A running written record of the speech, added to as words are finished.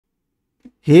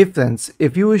Hey friends,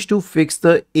 if you wish to fix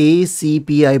the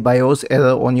ACPI BIOS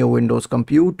error on your Windows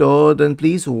computer, then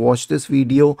please watch this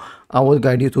video. I will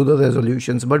guide you through the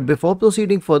resolutions. But before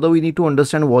proceeding further, we need to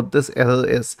understand what this error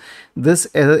is. This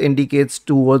error indicates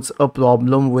towards a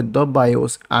problem with the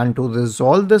BIOS, and to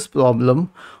resolve this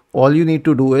problem, all you need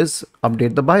to do is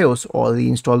update the BIOS or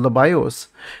reinstall the BIOS.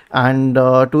 And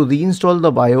to reinstall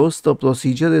the BIOS, the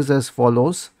procedure is as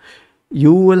follows.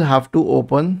 You will have to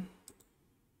open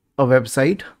a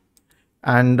website,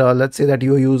 and let's say that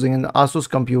you are using an Asus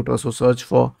computer, so search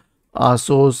for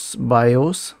Asus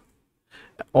BIOS,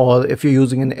 or if you're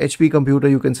using an HP computer,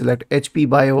 you can select HP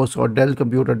BIOS, or Dell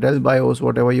computer, Dell BIOS,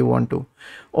 whatever you want to.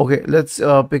 Okay, let's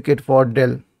pick it for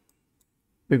Dell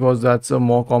because that's a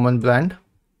more common brand.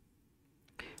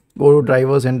 Go to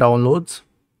drivers and downloads,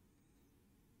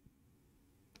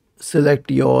 select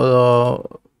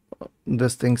your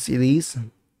this thing series,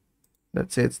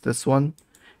 let's say it's this one,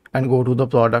 and go to the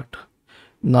product.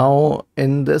 Now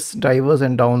in this drivers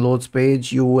and downloads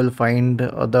page, you will find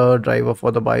the driver for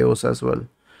the BIOS as well.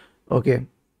 Okay,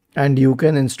 and you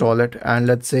can install it. And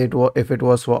let's say if it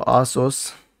was for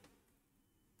Asus,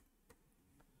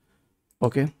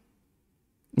 okay,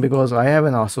 because I have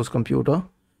an Asus computer,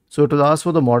 so it will ask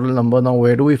for the model number. Now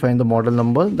where do we find the model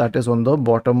number? That is on the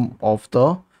bottom of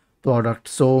the product.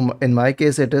 So in my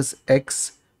case it is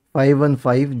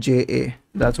X515JA.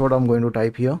 That's what I'm going to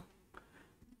type here,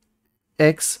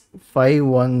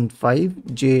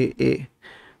 X515JA.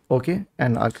 okay,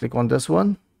 and I'll click on this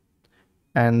one,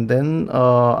 and then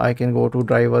I can go to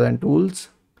driver and tools,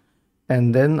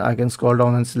 and then I can scroll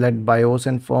down and select BIOS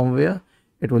and firmware.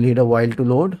 It will need a while to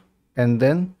load, and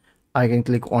then I can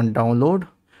click on download.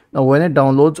 Now when it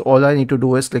downloads, all I need to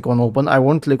do is click on open. I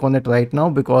won't click on it right now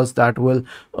because that will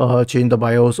change the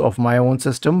BIOS of my own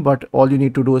system, but all you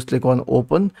need to do is click on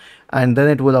open, and then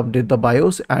it will update the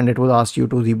BIOS and it will ask you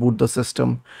to reboot the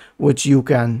system, which you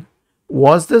can.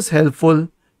 Was this helpful?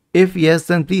 If yes,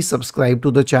 then please subscribe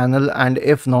to the channel, and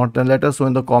if not, then let us know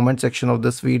in the comment section of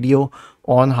this video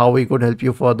on how we could help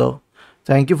you further.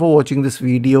 Thank you for watching this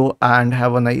video and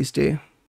have a nice day.